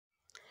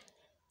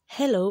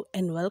Hello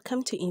and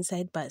welcome to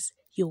Inside Buzz,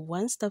 your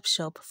one-stop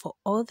shop for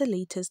all the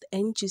latest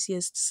and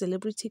juiciest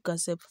celebrity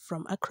gossip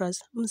from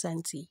across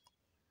Mzansi.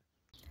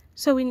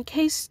 So in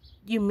case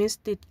you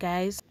missed it,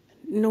 guys,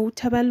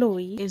 Nota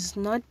is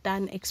not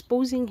done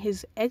exposing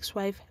his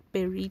ex-wife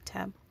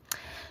Berita.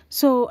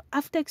 So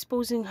after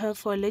exposing her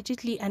for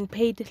allegedly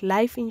unpaid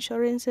life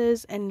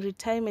insurances and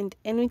retirement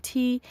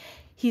annuity,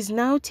 he's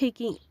now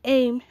taking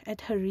aim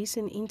at her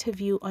recent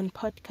interview on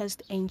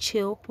podcast and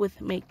Chill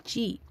with Meg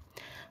G.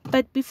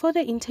 But before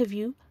the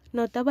interview,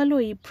 Nota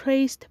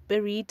praised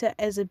Berita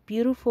as a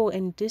beautiful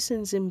and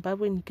decent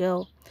Zimbabwean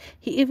girl.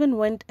 He even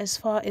went as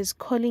far as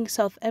calling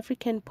South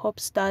African pop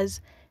stars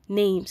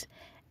names.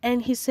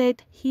 And he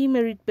said he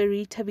married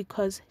Berita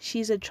because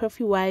she's a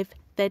trophy wife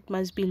that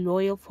must be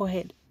loyal for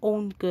her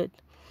own good.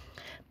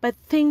 But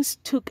things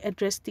took a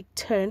drastic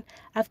turn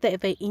after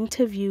the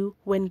interview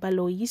when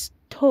Baloyi's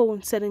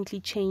tone suddenly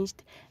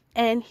changed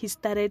and he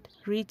started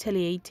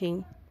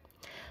retaliating.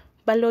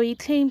 Baloyi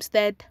claims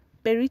that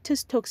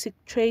Berita's toxic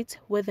traits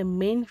were the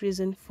main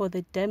reason for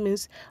the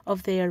demise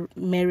of their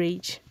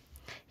marriage.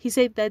 He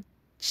said that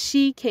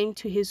she came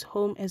to his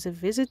home as a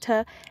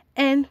visitor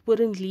and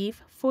wouldn't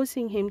leave,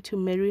 forcing him to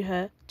marry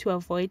her to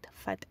avoid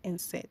fat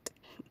and sad.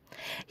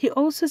 He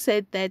also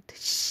said that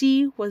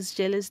she was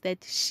jealous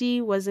that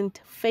she wasn't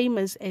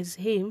famous as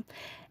him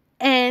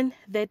and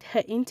that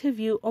her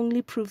interview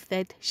only proved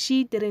that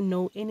she didn't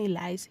know any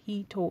lies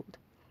he told.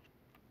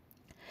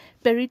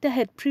 Berita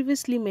had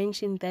previously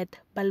mentioned that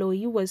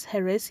Baloyi was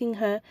harassing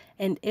her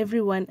and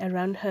everyone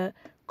around her,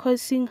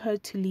 causing her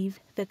to leave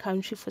the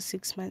country for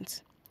 6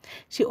 months.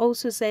 She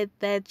also said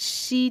that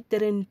she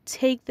didn't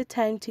take the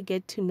time to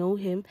get to know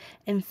him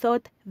and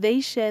thought they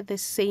share the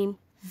same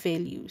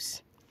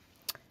values.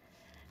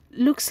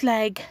 Looks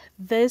like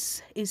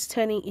this is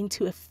turning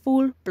into a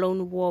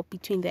full-blown war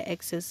between the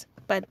exes.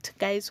 But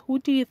guys, who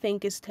do you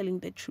think is telling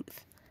the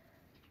truth?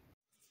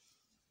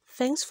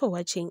 Thanks for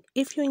watching.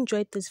 If you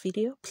enjoyed this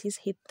video, please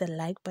hit the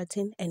like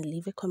button and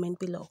leave a comment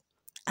below.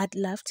 I'd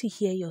love to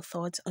hear your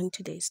thoughts on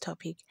today's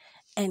topic.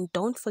 And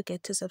don't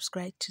forget to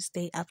subscribe to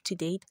stay up to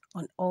date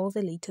on all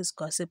the latest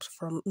gossips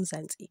from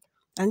Mzansi.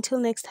 Until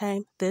next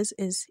time, this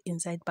is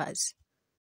Inside Buzz.